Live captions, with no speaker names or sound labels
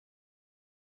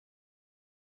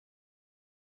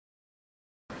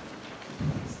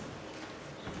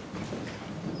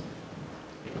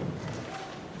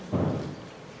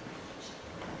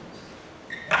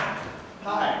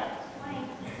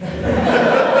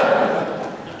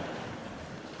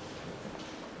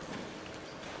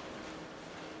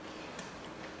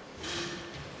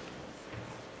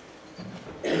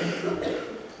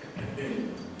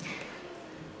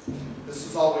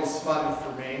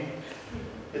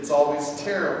it's always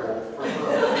terrible for her.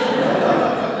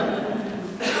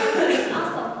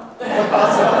 Awesome.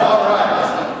 Awesome. All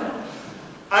right.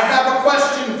 I have a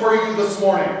question for you this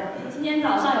morning. 今天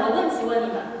早上有个问题问你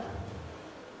们。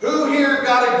 Who here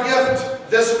got a gift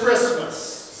this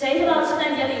Christmas? 谁收到圣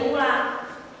诞节礼物啦？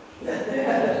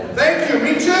 Thank you.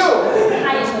 Me too.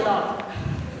 他也收到了。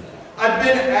 I've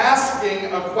been asking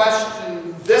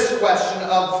this question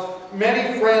of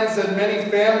many friends and many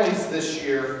families this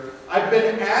year. I've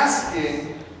been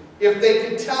asking if they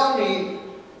could tell me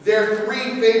their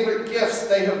 3 favorite gifts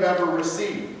they have ever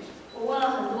received. 我问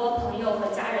了很多朋友和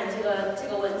家人这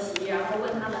个问题，然后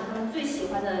问他们最喜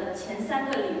欢的前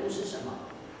3个礼物是什么。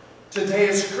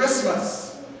 Today is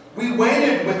Christmas. We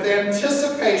waited with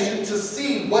anticipation to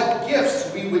see what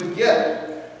gifts we would get.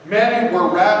 Many were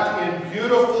wrapped in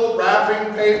beautiful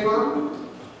wrapping paper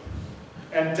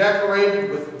and decorated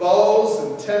with bows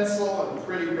and tinsel and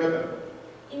pretty ribbon.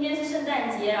 今天是圣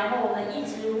诞节，然后我们一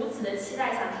直如此的期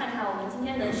待，想看看我们今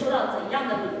天能收到怎样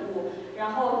的礼物。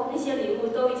然后那些礼物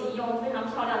都已经用非常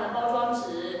漂亮的包装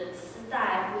纸、丝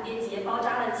带、蝴蝶结包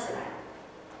扎了起来。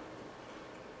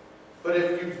 But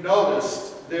if you've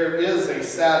noticed, there is a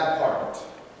sad part.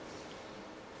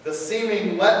 The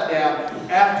seeming letdown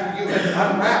after you had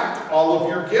unwrapped all of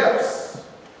your gifts.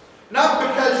 Not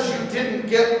because you didn't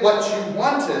get what you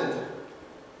wanted,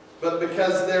 but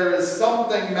because there is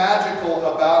something magical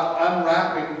about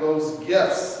unwrapping those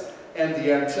gifts and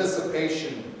the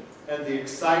anticipation and the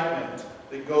excitement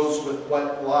that goes with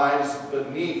what lies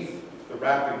beneath the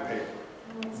wrapping paper.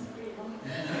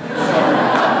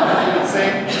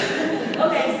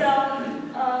 Okay, so,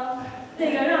 那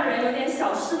个让人有点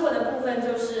小失落的部分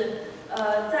就是，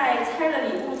在拆了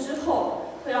礼物之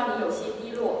后，会让你有些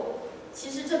低落。其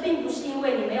实这并不是因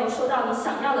为你没有收到你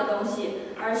想要的东西，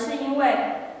而是因为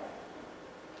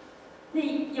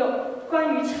有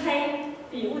关于拆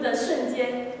礼物的瞬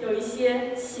间，有一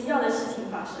些奇妙的事情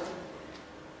发生。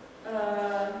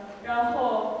然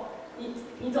后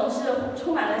你总是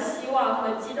充满了希望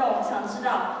和激动，想知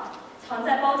道藏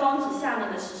在包装纸下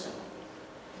面的是什么。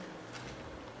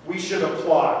 We should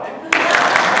applaud.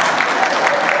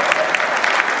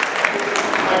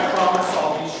 I promise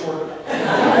I'll be shorter.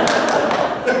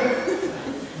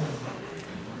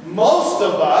 Most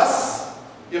of us,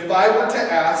 if I were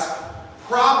to ask,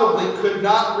 probably could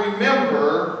not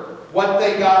remember what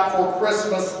they got for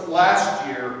Christmas last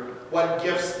year, what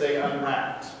gifts they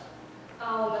unwrapped.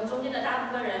 我们中间的大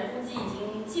部分人估计已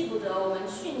经记不得我们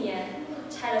去年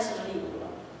拆了什么礼物了。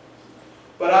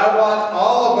 But I want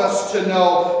all of us to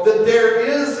know that there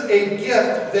is a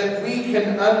gift that we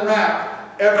can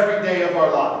unwrap every day of our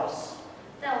lives.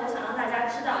 但我想让大家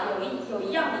知道，有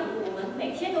一样礼物，我们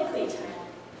每天都可以拆。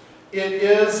 It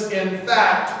is, in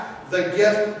fact, the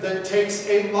gift that takes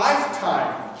a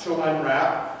lifetime to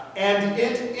unwrap, and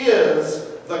it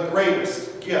is the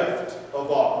greatest gift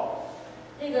of all.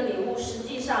 那个礼物实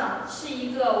际上是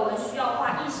一个我们需要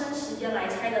花一生时间来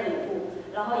拆的礼物，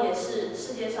然后也是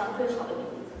世界上最好的礼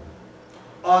物。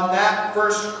 On that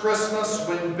first Christmas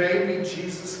when baby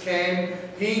Jesus came,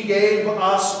 he gave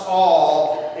us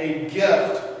all a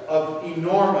gift of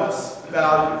enormous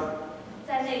value.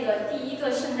 在那个第一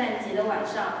个圣诞节的晚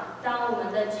上，当我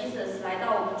们的 Jesus 来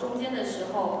到我们中间的时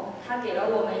候，他给了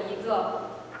我们一个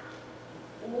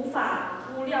无法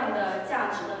估量的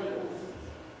价值的礼物。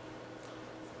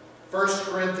 1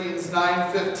 Corinthians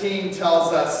 9:15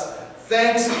 tells us,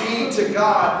 "Thanks be to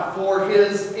God for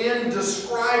His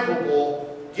indescribable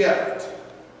gift."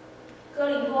 哥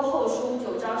林多后书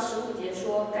9章15节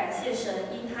说：“感谢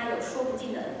神，因他有说不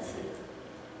尽的恩赐。”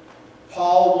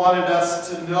 Paul wanted us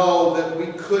to know that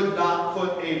we could not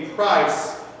put a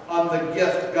price on the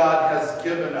gift God has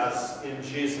given us in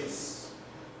Jesus.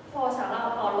 保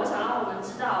罗想让我们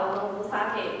知道，我们无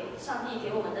法给上帝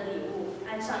给我们的礼物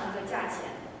安上一个价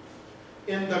钱。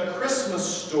 In the Christmas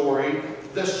story,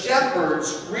 the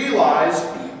shepherds realized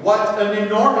what an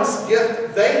enormous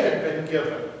gift they had been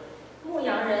given. 牧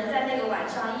羊人在那个晚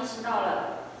上意识到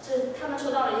了，他们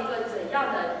收到了一个怎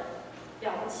样的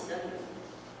了不起的礼物。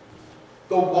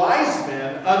 The wise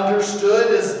men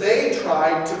understood as they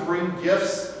tried to bring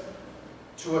gifts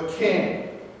to a king,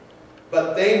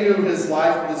 but they knew his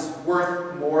life was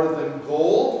worth more than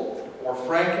gold or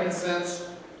frankincense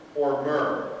or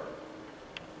myrrh.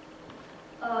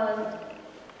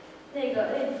 那3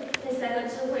个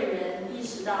智慧人意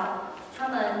识到，他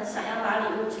们想要把礼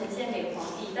物呈现给皇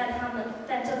帝，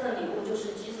但这份礼物就是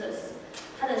Jesus，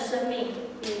 他的生命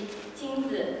比金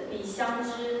子、比香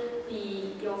枝、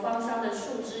比有芳香的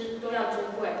树枝都要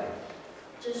珍贵，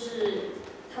这是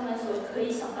他们所可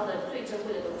以想到的最珍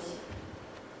贵的东西。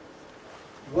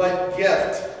 What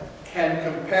gift can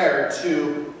compare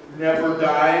to never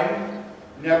dying,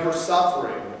 never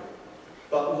suffering,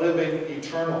 but living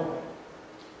eternally?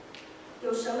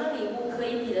 有什么礼物可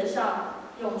以比得上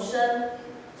永生，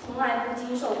从来不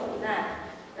经受苦难，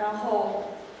然后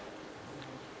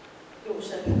永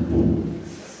生？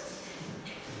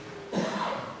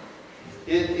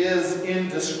 It is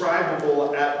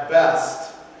indescribable at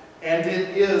best, and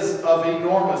it is of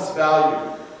enormous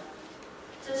value.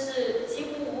 这是几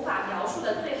乎无法描述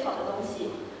的最好的东西，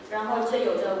然后这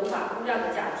有着无法估量的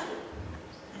价值。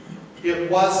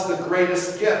 It was the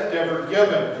greatest gift ever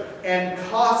given, and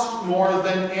cost more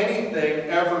than anything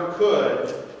ever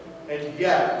could, and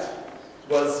yet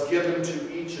was given to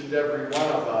each and every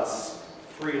one of us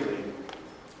freely.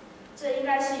 这应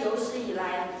该是有史以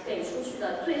来给出去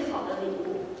的最好的礼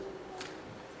物。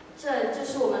这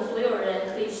是我们所有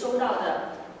人可以收到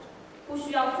的，不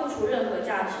需要付出任何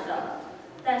价值的，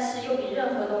但是又比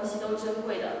任何东西都珍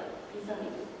贵的一份礼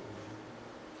物。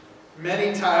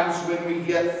 Many times when we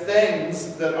get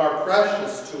things that are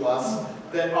precious to us,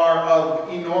 that are of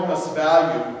enormous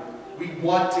value, we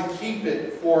want to keep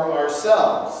it for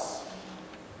ourselves.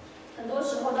 很多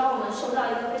时候，当我们收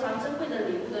到一个非常珍贵的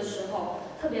礼物的时候，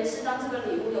特别是当这个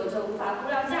礼物有着无法估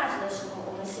量价值的时候，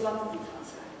我们希望自己藏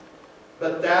起来。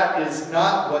 But that is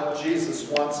not what Jesus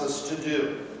wants us to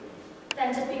do.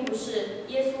 但这并不是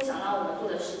耶稣想让我们做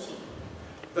的事情。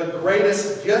 The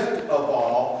greatest gift of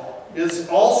all is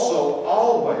also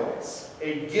always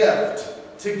a gift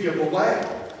to give away.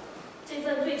 这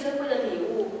份最珍贵的礼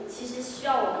物，其实需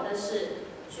要我们的是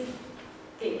去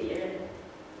给别人。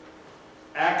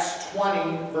 Acts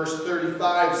 20, verse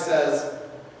 35 says,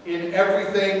 "In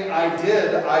everything I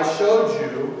did, I showed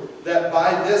you that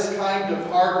by this kind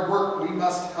of hard work we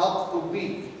must help the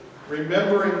weak,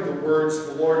 remembering the words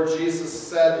the Lord Jesus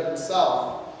said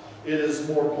himself, it is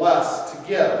more blessed to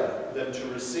give than to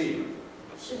receive."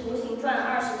 使徒行传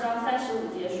20章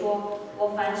35节说：“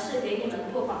我凡事给你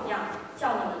们做榜样，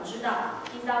叫你们知道，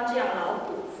应当这样劳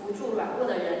苦，扶助软弱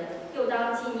的人，又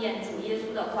当纪念主耶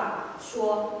稣的话，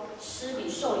说施比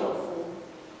受有福。”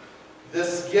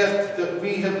 This gift that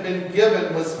we have been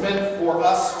given was meant for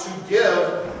us to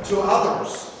give to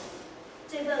others.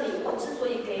 这份礼物之所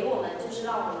以给我们，就是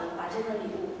让我们把这份礼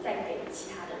物再给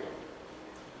其他的人。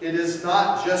 It is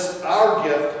not just our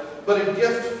gift, but a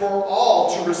gift for all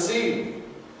to receive.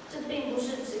 这并不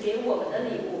是只给我们的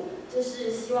礼物，这是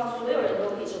希望所有人都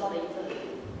可以收到的一份礼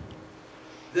物。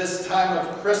 This time of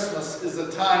Christmas is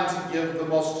a time to give the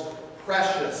most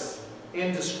precious,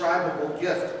 indescribable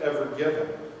gift ever given.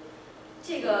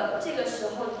 这个时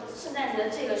候，圣诞节的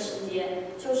这个时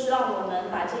节，就是让我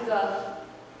们把这个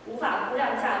无法估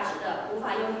量价值的、无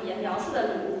法用语言描述的礼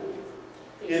物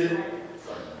给其他人。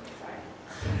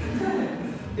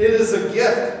It is a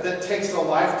gift that takes a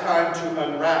lifetime to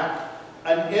unwrap,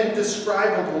 an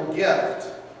indescribable gift.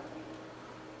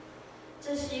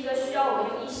 这是一个需要我们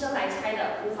用一生来拆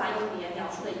的、无法用语言描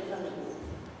述的一份礼物。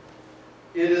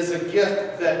 It is a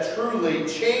gift that truly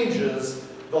changes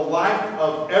the life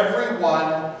of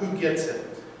everyone who gets it.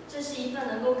 这是一份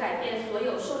能够改变所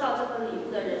有收到这份礼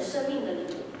物的人生命的礼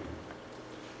物。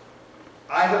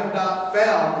 I have not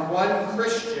found one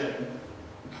Christian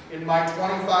in my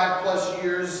 25 plus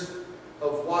years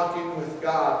of walking with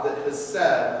God that has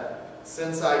said,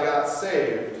 since I got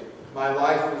saved, my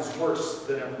life is worse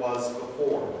than it was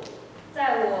before.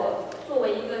 在我作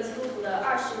为一个基督徒的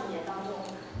25年当中，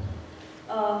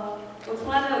我从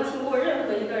来没有听过任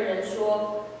何一个人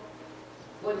说，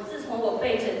自从我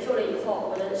被拯救了以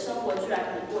后，我的生活居然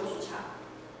比过去差。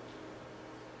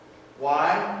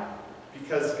 Why?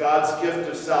 Because God's gift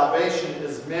of salvation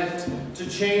is meant to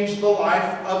change the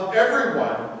life of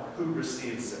everyone who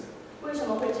receives it. 为什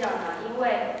么会这样呢？因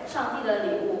为上帝的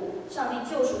礼物，上帝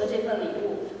救赎的这份礼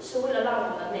物，是为了让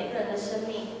我们每个人的生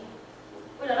命，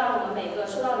为了让我们每个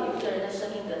收到礼物的人的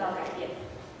生命得到改变。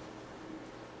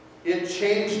 It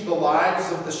changed the lives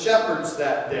of the shepherds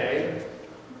that day.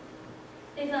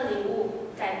 那份礼物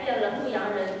改变了牧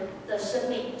羊人的生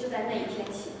命，就在那一天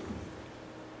起。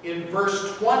 In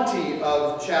verse 20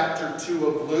 of chapter 2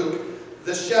 of Luke,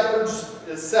 it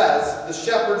says, the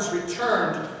shepherds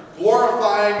returned,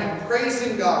 glorifying and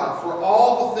praising God for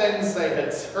all the things they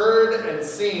had heard and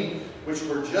seen, which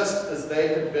were just as they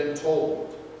had been told.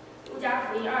 路加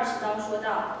福音20章说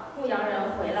到，牧羊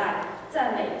人回来，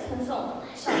赞美称颂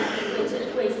上帝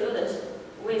为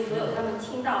所有他们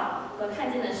听到和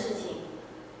看见的事情。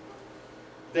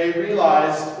 They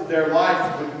realized their life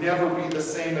would never be the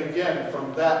same again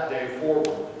from that day forward.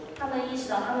 他们意识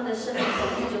到他们的生命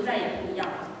从此就再也不一样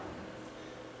了。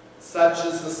 Such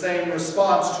is the same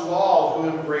response to all who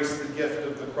embrace the gift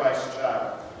of the Christ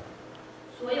child.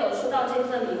 所有收到这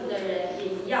份礼物的人也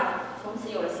一样，从此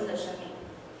有了新的生命。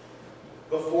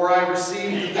Before I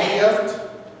received the gift,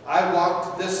 I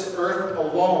walked this earth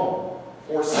alone,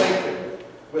 forsaken,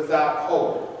 without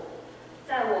hope.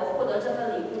 在我获得这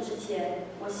份礼物之前，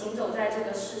我行走在这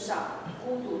个世上，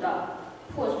孤独的、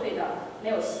破碎的，没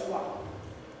有希望。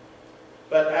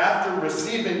But after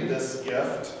receiving this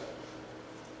gift,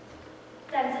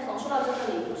 但自从收到这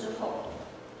份礼物之后，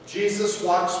 Jesus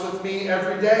walks with me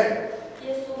every day.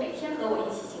 耶稣每天和我一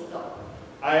起行走。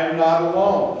I am not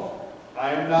alone.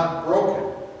 I am not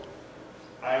broken.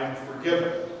 I am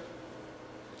forgiven.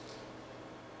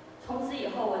 从此以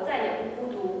后，我再也不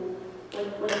孤独，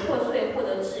我的破碎获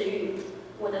得治愈，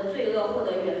我的罪恶获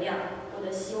得原谅，我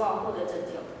的希望获得拯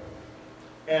救。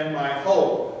And my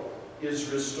hope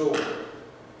is restored.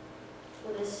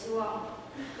 我的希望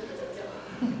获得拯救。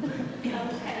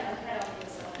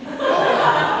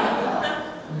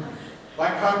My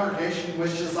congregation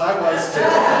wishes I was too.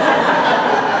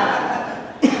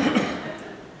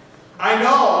 I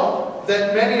know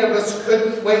that many of us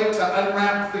couldn't wait to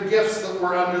unwrap the gifts that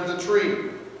were under the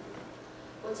tree.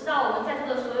 我知道我们在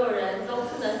座的所有人都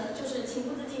不能就是情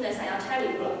不自禁的想要拆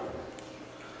礼物了。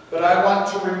But I want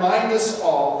to remind us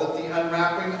all that the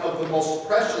unwrapping of the most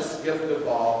precious gift of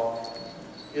all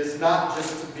is not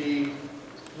just to be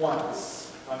once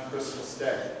on Christmas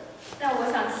Day. 但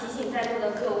我想提醒在座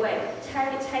的各位，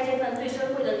拆这份最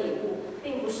珍贵的礼物，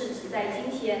并不是只在今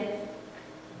天。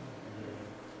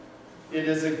It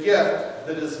is a gift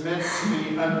that is meant to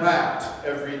be unwrapped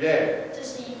every day 这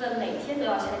是一份每天都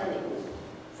要拆的礼物，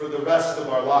 for the rest of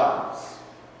our lives.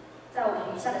 在我们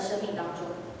余下的生命当中。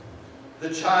The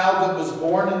child that was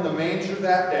born in the manger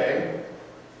that day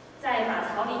在马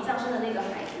槽里降生的那个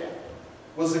孩子，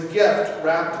 was a gift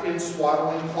wrapped in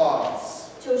swaddling cloths.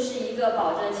 就是一个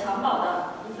保着襁褓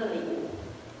的一份礼物。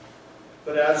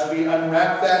But as we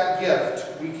unwrap that gift,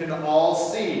 we can all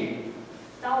see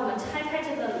当我们拆开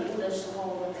这份礼物的时候，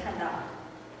我们看到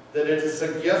that it is a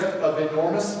gift of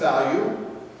enormous value,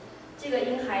 这个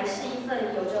婴孩是一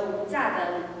份有着无价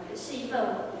的礼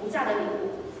物，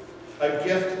 a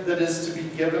gift that is to be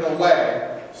given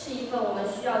away, 是一份我们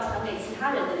需要传给其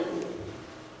他人的礼物，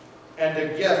 and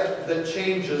a gift that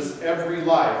changes every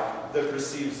life that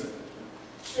receives it.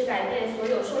 是改变所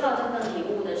有收到这份礼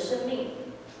物的生命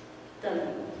的礼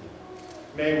物。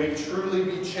 May we truly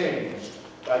be changed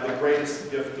by the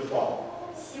greatest gift of all.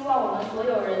 希望我们所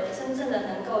有人真正的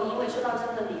能够因为收到这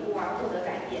份礼物而获得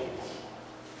改变。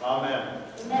 Amen.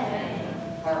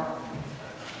 Amen.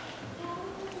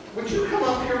 Would you come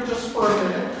up here just for a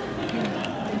minute?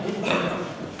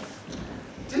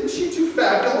 Didn't she do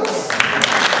fabulous?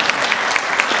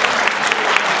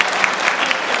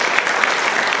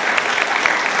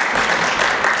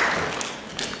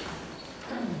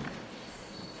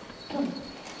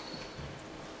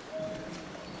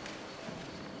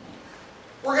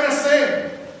 We're going to sing.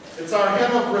 It's our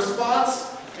hymn of response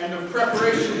and of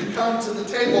preparation to come to the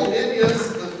table. It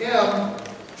is the hymn,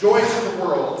 Joy to the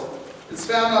World. It's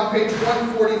found on page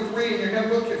 143 in your hymn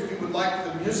book if you would like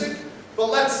the music. But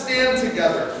let's stand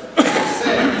together and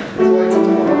sing Joy to the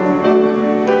World.